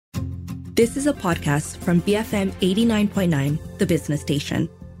This is a podcast from BFM 89.9, the business station.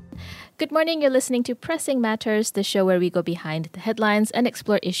 Good morning, you're listening to Pressing Matters, the show where we go behind the headlines and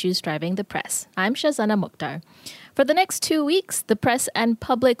explore issues driving the press. I'm Shazana Mukhtar. For the next 2 weeks, the press and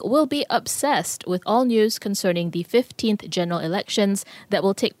public will be obsessed with all news concerning the 15th general elections that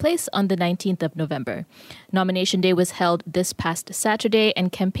will take place on the 19th of November. Nomination day was held this past Saturday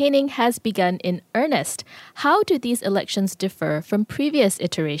and campaigning has begun in earnest. How do these elections differ from previous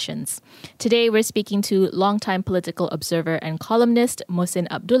iterations? Today, we're speaking to longtime political observer and columnist Mohsin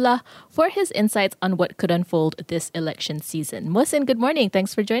Abdullah for his insights on what could unfold this election season. Mohsin, good morning.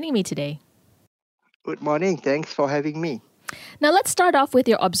 Thanks for joining me today. Good morning. Thanks for having me. Now, let's start off with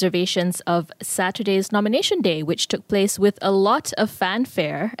your observations of Saturday's nomination day, which took place with a lot of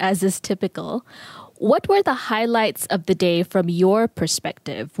fanfare, as is typical. What were the highlights of the day from your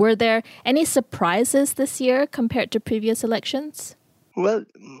perspective? Were there any surprises this year compared to previous elections? Well,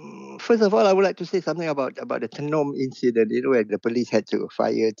 first of all, I would like to say something about the Tenom incident, where the police had to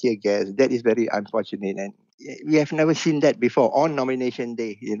fire tear gas. That is very unfortunate, and we have never seen that before on nomination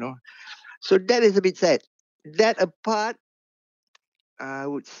day, So that is a bit sad. That apart, I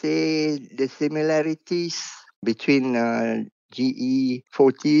would say the similarities between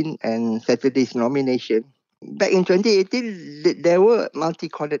GE15 and Saturday's nomination. Back in 2018, there were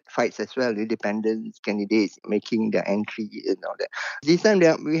multi-colored fights as well, independent candidates making their entry and all that. This time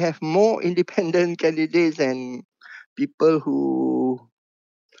we have more independent candidates and people who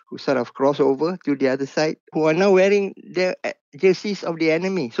sort of cross over to the other side, who are now wearing the jerseys of the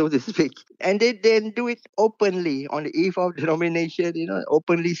enemy, so to speak. And they then do it openly on the eve of the nomination,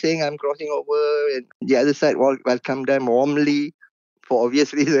 openly saying, I'm crossing over, and the other side welcome them warmly for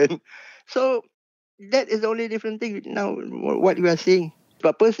obvious reason. So that is the only different thing now, what we are seeing.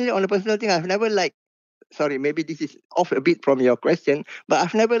 But personally, on a personal thing, I've never liked, sorry, maybe this is off a bit from your question, but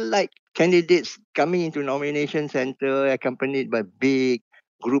I've never liked candidates coming into nomination center accompanied by big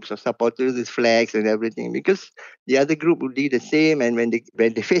groups of supporters with flags and everything, because the other group would do the same, and when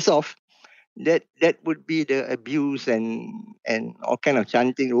they face off, that would be the abuse and all kind of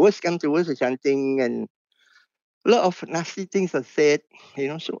chanting. Worst come to worst, the chanting, and a lot of nasty things are said.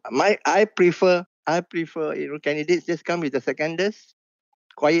 So I prefer candidates just come with the seconders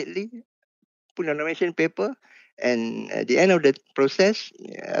quietly, put a nomination paper, and at the end of the process,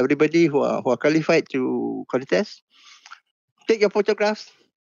 everybody who are qualified to contest, take your photographs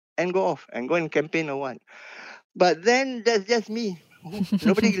and go off and go and campaign or what. But then that's just me.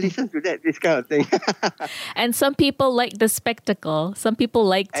 Nobody listens to this kind of thing. And some people like the spectacle. Some people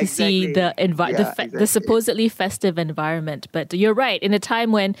like to see the supposedly festive environment. But you're right. In a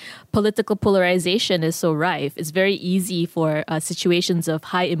time when political polarization is so rife, it's very easy for situations of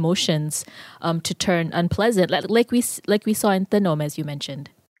high emotions to turn unpleasant, like we saw in Tenom, as you mentioned.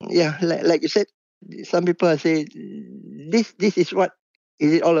 Yeah, like you said, some people are saying this is what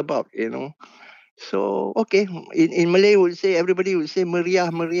is it all about, So, okay, in Malay, everybody would say meriah,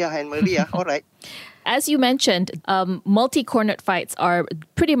 and meriah, all right. As you mentioned, multi-cornered fights are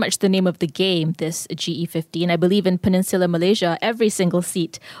pretty much the name of the game, this GE15. I believe in Peninsular Malaysia, every single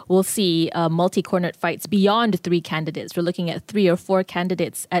seat will see multi-cornered fights beyond 3 candidates. We're looking at 3 or 4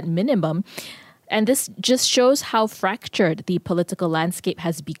 candidates at minimum. And this just shows how fractured the political landscape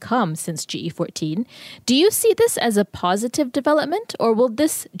has become since GE14. Do you see this as a positive development, or will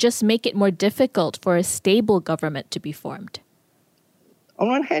this just make it more difficult for a stable government to be formed? On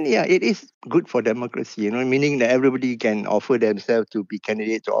one hand, yeah, it is good for democracy, meaning that everybody can offer themselves to be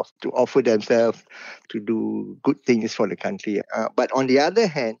candidates, to offer themselves to do good things for the country. But on the other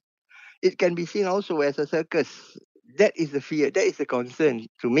hand, it can be seen also as a circus. That is the fear. That is the concern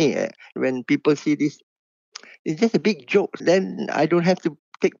to me. When people see this, it's just a big joke. Then I don't have to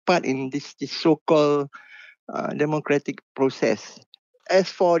take part in this so-called democratic process. As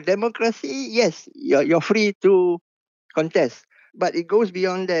for democracy, yes, you're free to contest. But it goes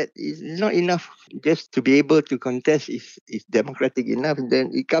beyond that. It's not enough just to be able to contest is democratic enough. And then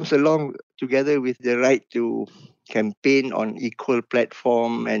it comes along together with the right to campaign on equal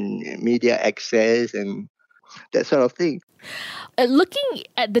platform and media access and that sort of thing. Looking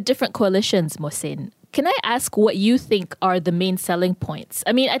at the different coalitions, Mohsin, can I ask what you think are the main selling points?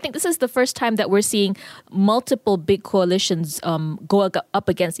 I mean, I think this is the first time that we're seeing multiple big coalitions go up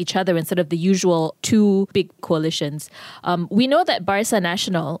against each other instead of the usual 2 big coalitions. We know that Barisan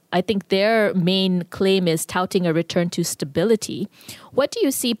Nasional, I think their main claim is touting a return to stability. What do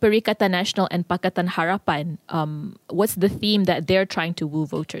you see Perikatan Nasional and Pakatan Harapan? What's the theme that they're trying to woo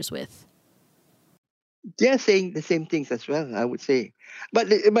voters with? They're saying the same things as well, I would say. But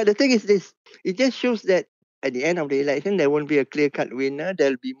the thing is this, it just shows that at the end of the election, there won't be a clear-cut winner.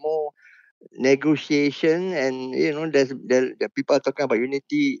 There'll be more negotiation, and the people are talking about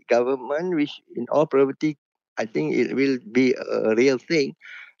unity government, which in all probability, I think it will be a real thing.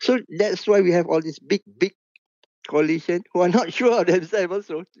 So that's why we have all these big coalition who are not sure of themselves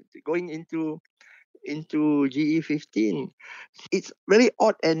also going into GE15. It's very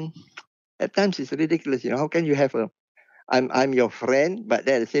odd, and at times it's ridiculous. How can you have I'm your friend, but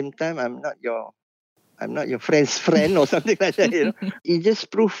then at the same time I'm not your friend's friend or something like that. It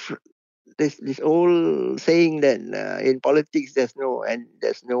just proves this old saying that in politics there's no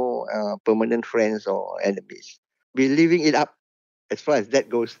permanent friends or enemies. We're leaving it up as far as that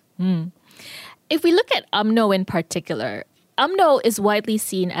goes. If we look at UMNO in particular, UMNO is widely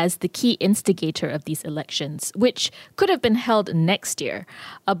seen as the key instigator of these elections, which could have been held next year.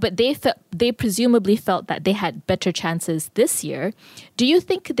 But they presumably felt that they had better chances this year. Do you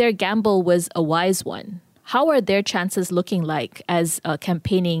think their gamble was a wise one? How are their chances looking like as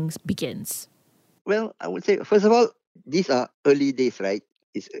campaigning begins? Well, I would say, first of all, these are early days, right?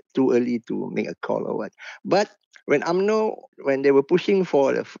 It's too early to make a call or what. But when when they were pushing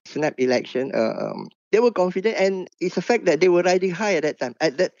for the snap election, they were confident, and it's a fact that they were riding high at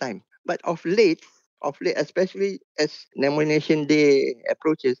that time. But of late, especially as nomination day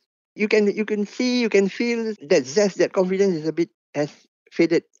approaches, you can see, you can feel that zest, that confidence has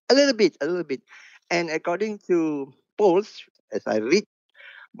faded a little bit. And according to polls, as I read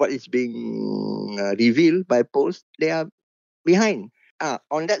what is being revealed by polls, they are behind.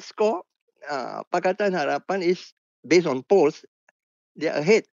 On that score, Pakatan Harapan is, based on polls, they are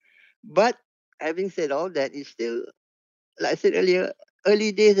ahead. But having said all that, it's still, like I said earlier,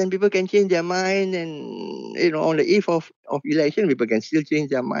 early days, and people can change their mind. And, on the eve of election, people can still change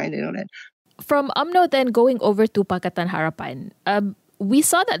their mind and all that. From UMNO then going over to Pakatan Harapan, we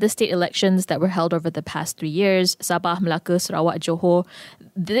saw that the state elections that were held over the past 3 years, Sabah, Melaka, Sarawak, Johor,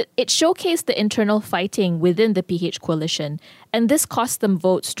 it showcased the internal fighting within the PH coalition, and this cost them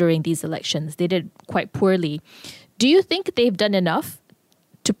votes during these elections. They did quite poorly. Do you think they've done enough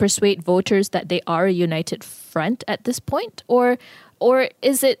to persuade voters that they are a united front at this point, or are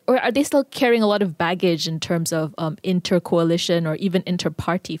they still carrying a lot of baggage in terms of inter-coalition or even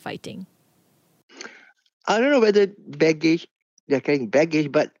inter-party fighting? I don't know whether they're carrying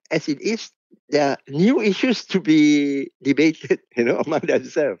baggage, but as it is, there are new issues to be debated, among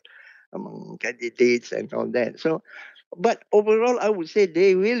themselves, among candidates and all that. So, but overall, I would say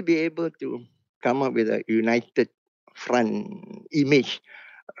they will be able to come up with a united front image,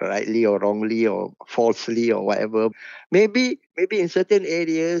 rightly or wrongly or falsely or whatever. Maybe in certain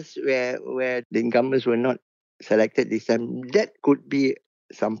areas where the incumbents were not selected this time, that could be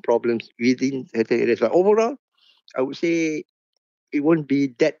some problems within certain areas. But overall, I would say it won't be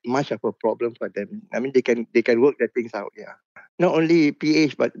that much of a problem for them. I mean, they can work the things out. Yeah, not only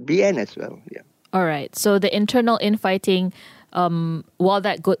PH but BN as well. Yeah. All right. So the internal infighting, while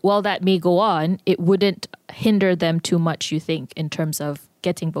that may go on, it wouldn't hinder them too much, you think, in terms of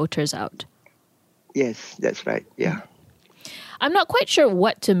getting voters out? Yes, that's right. Yeah. I'm not quite sure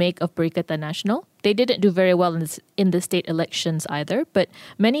what to make of Perikatan Nasional. They didn't do very well in the state elections either, but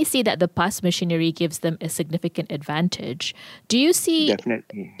many see that the PAS machinery gives them a significant advantage.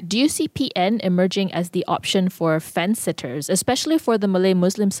 Definitely. Do you see PN emerging as the option for fence-sitters, especially for the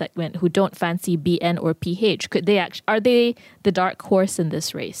Malay-Muslim segment who don't fancy BN or PH? Are they the dark horse in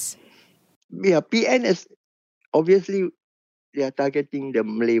this race? Yeah, PN is obviously, they are targeting the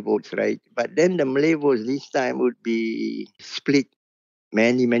Malay votes, right? But then the Malay votes this time would be split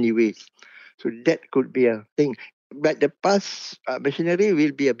many, many ways. So that could be a thing. But the PAS machinery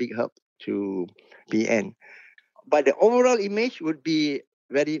will be a big help to PN. But the overall image would be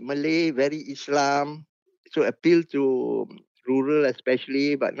very Malay, very Islam. So appeal to rural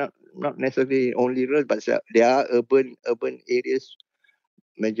especially, but not necessarily only rural, but there are urban areas,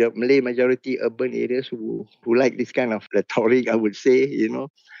 Malay majority urban areas who like this kind of rhetoric, I would say,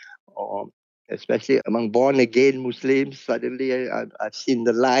 or especially among born again Muslims. Suddenly, I've seen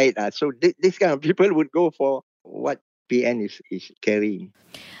the light. So this kind of people would go for what PN is carrying.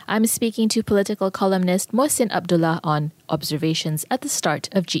 I'm speaking to political columnist Mohsin Abdullah on observations at the start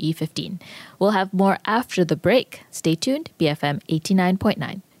of GE15. We'll have more after the break. Stay tuned, BFM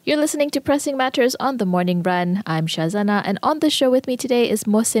 89.9. You're listening to Pressing Matters on The Morning Run. I'm Shazana, and on the show with me today is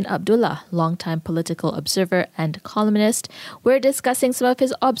Mohsin Abdullah, longtime political observer and columnist. We're discussing some of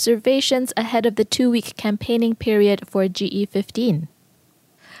his observations ahead of the 2-week campaigning period for GE15.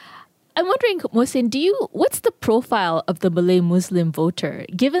 I'm wondering, Mohsin, what's the profile of the Malay-Muslim voter?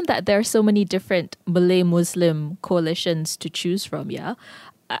 Given that there are so many different Malay-Muslim coalitions to choose from, yeah?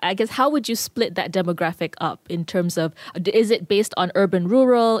 I guess, how would you split that demographic up in terms of, is it based on urban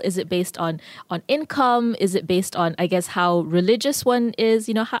rural? Is it based on income? Is it based on, I guess, how religious one is?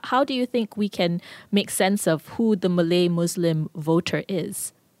 How do you think we can make sense of who the Malay Muslim voter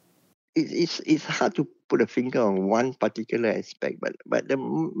is? It's hard to put a finger on one particular aspect, but the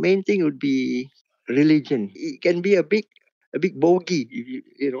main thing would be religion. It can be a big bogey,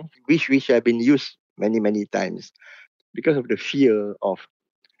 if which have been used many times because of the fear of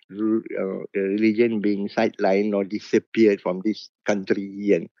the religion being sidelined or disappeared from this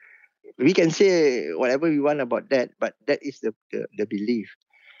country. And we can say whatever we want about that, but that is the belief.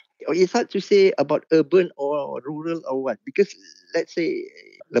 It's hard to say about urban or rural or what, because let's say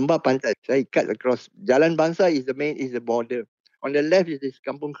Lembah Pantai, saya cut across. Jalan Bangsa is the border. On the left is this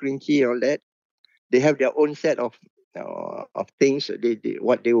Kampung Kerinci and all that. They have their own set of things,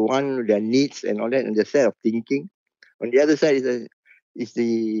 what they want, their needs and all that, and the set of thinking. On the other side is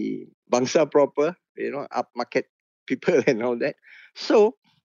the Bangsa proper, upmarket people and all that. So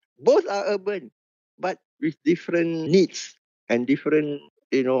both are urban, but with different needs and different,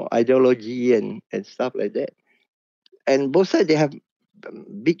 ideology and stuff like that. And both sides, they have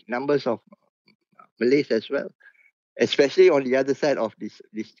big numbers of Malays as well, especially on the other side of this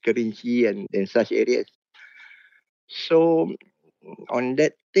Kerinci and such areas. So on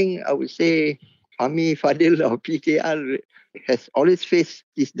that thing, I would say Fahmi Fadil or PKR has always faced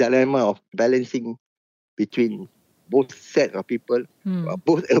this dilemma of balancing between both set of people,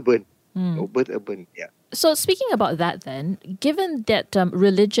 both urban, yeah. So speaking about that then, given that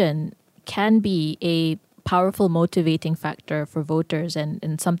religion can be a powerful motivating factor for voters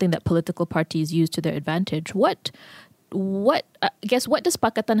and something that political parties use to their advantage, what does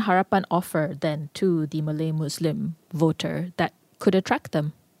Pakatan Harapan offer then to the Malay Muslim voter that could attract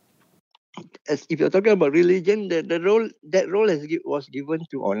them? As if you're talking about religion, the role was given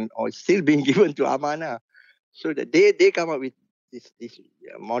to or still being given to Amanah, so that they come up with this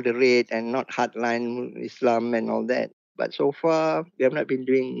moderate and not hardline Islam and all that. But so far they have not been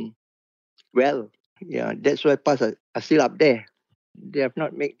doing well. Yeah, that's why PAS are still up there. They have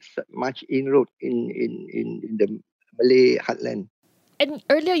not made much inroad in the Malay heartland. And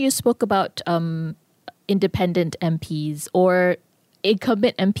earlier you spoke about independent MPs or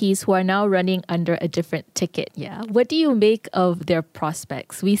incumbent MPs who are now running under a different ticket. Yeah. What do you make of their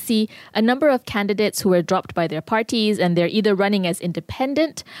prospects? We see a number of candidates who were dropped by their parties and they're either running as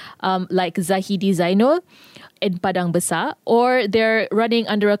independent, like Zahidi Zainul in Padang Besar, or they're running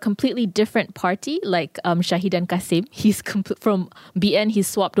under a completely different party, like Shahidan Kasim. He's from BN, he's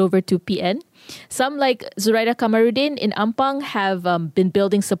swapped over to PN. Some, like Zuraida Kamarudin in Ampang, have been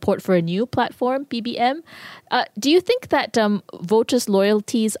building support for a new platform, PBM. Do you think that voters'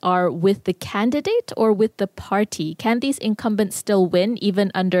 loyalties are with the candidate or with the party? Can these incumbents still win,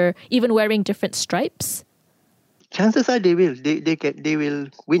 even wearing different stripes? Chances are they will. They will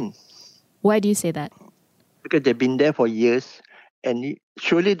win. Why do you say that? Because they've been there for years, and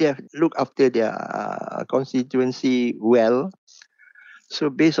surely they have looked after their constituency well.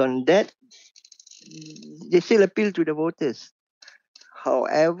 So based on that, they still appeal to the voters.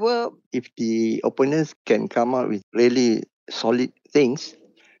 However, if the opponents can come up with really solid things,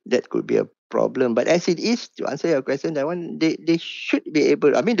 that could be a problem. But as it is, to answer your question, that one, they should be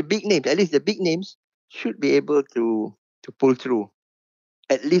able, I mean, the big names, at least the big names, should be able to pull through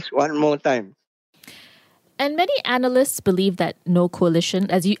at least one more time. And many analysts believe that no coalition,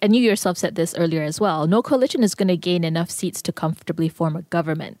 and you yourself said this earlier as well, no coalition is going to gain enough seats to comfortably form a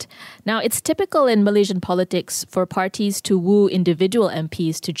government. Now, it's typical in Malaysian politics for parties to woo individual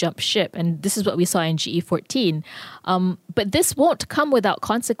MPs to jump ship, and this is what we saw in GE15. But this won't come without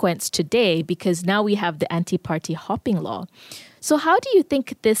consequence today because now we have the anti-party hopping law. So how do you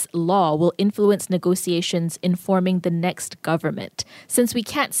think this law will influence negotiations in forming the next government? Since we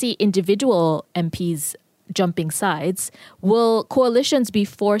can't see individual MPs jumping sides, will coalitions be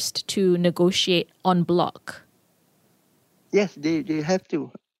forced to negotiate en bloc? Yes, they have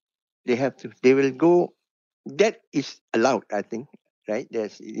to. They have to. They will go. That is allowed, I think, right?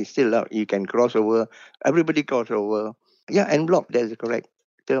 It's still allowed. You can cross over. Everybody cross over. Yeah, en bloc, that's the correct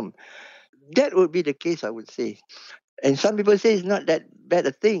term. That would be the case, I would say. And some people say it's not that bad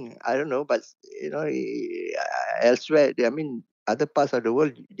a thing. I don't know, but elsewhere, other parts of the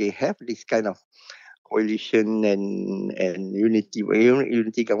world, they have this kind of coalition and unity, whatever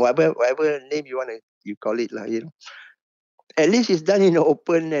name you call it, At least it's done in the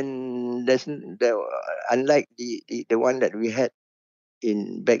open, and unlike the one that we had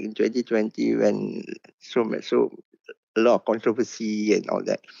back in 2020 when so a lot of controversy and all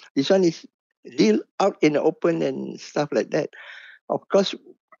that. This one is deal out in the open and stuff like that. Of course,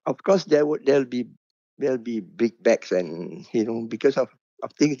 Of course, there'll be brickbacks, and because of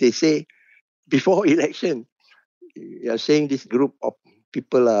things they say before election. You're saying this group of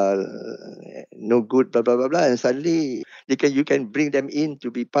people are no good, blah blah blah blah, and suddenly you can bring them in to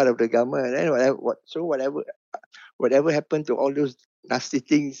be part of the government, and whatever happened to all those nasty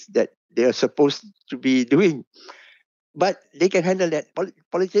things that they are supposed to be doing. But they can handle that.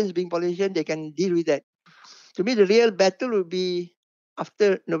 Politicians being politicians, they can deal with that. To me, the real battle would be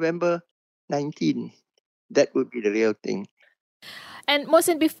after November 19. That would be the real thing. And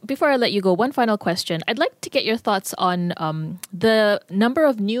Mohsin, before I let you go, one final question. I'd like to get your thoughts on the number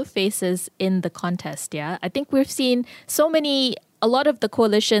of new faces in the contest. Yeah, I think we've seen a lot of the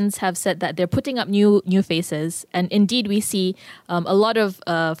coalitions have said that they're putting up new faces. And indeed, we see a lot of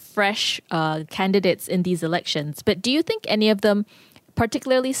fresh candidates in these elections. But do you think any of them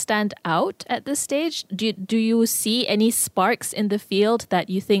particularly stand out at this stage? Do you see any sparks in the field that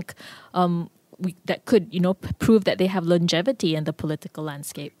you think that could, prove that they have longevity in the political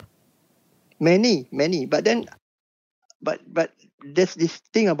landscape? Many, but then, but there's this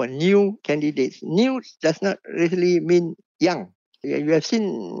thing about new candidates. New does not really mean young. You have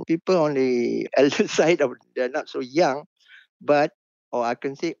seen people on the elder side they're not so young, or I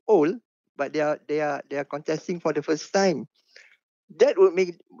can say old, but they are contesting for the first time. That would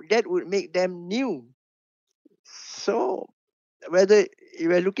make them new. So whether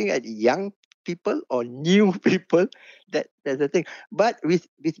you are looking at young people or new people, that's the thing. But with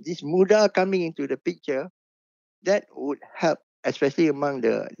this muda coming into the picture, that would help, especially among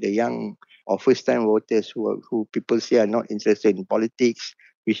the young or first time voters who people say are not interested in politics,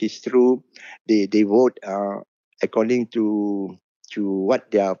 which is true. They vote according to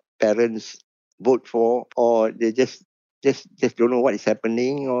what their parents vote for, or they just don't know what is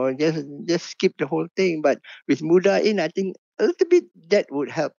happening, or just skip the whole thing. But with muda in, I think a little bit that would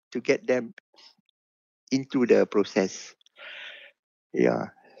help to get them into the process. Yeah.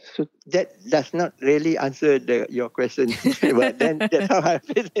 So that does not really answer your question, but then that's how I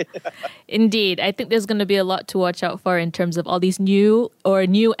feel it. Indeed. I think there's going to be a lot to watch out for in terms of all these new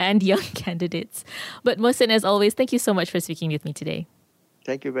and young candidates. But Mohsin, as always, thank you so much for speaking with me today.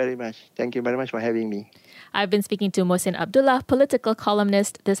 Thank you very much. Thank you very much for having me. I've been speaking to Mohsin Abdullah, political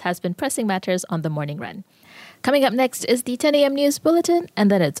columnist. This has been Pressing Matters on The Morning Run. Coming up next is the 10 a.m. News Bulletin, and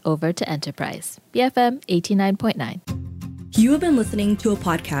then it's over to Enterprise. BFM 89.9. You have been listening to a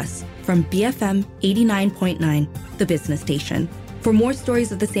podcast from BFM 89.9, the business station. For more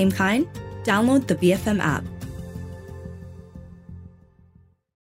stories of the same kind, download the BFM app.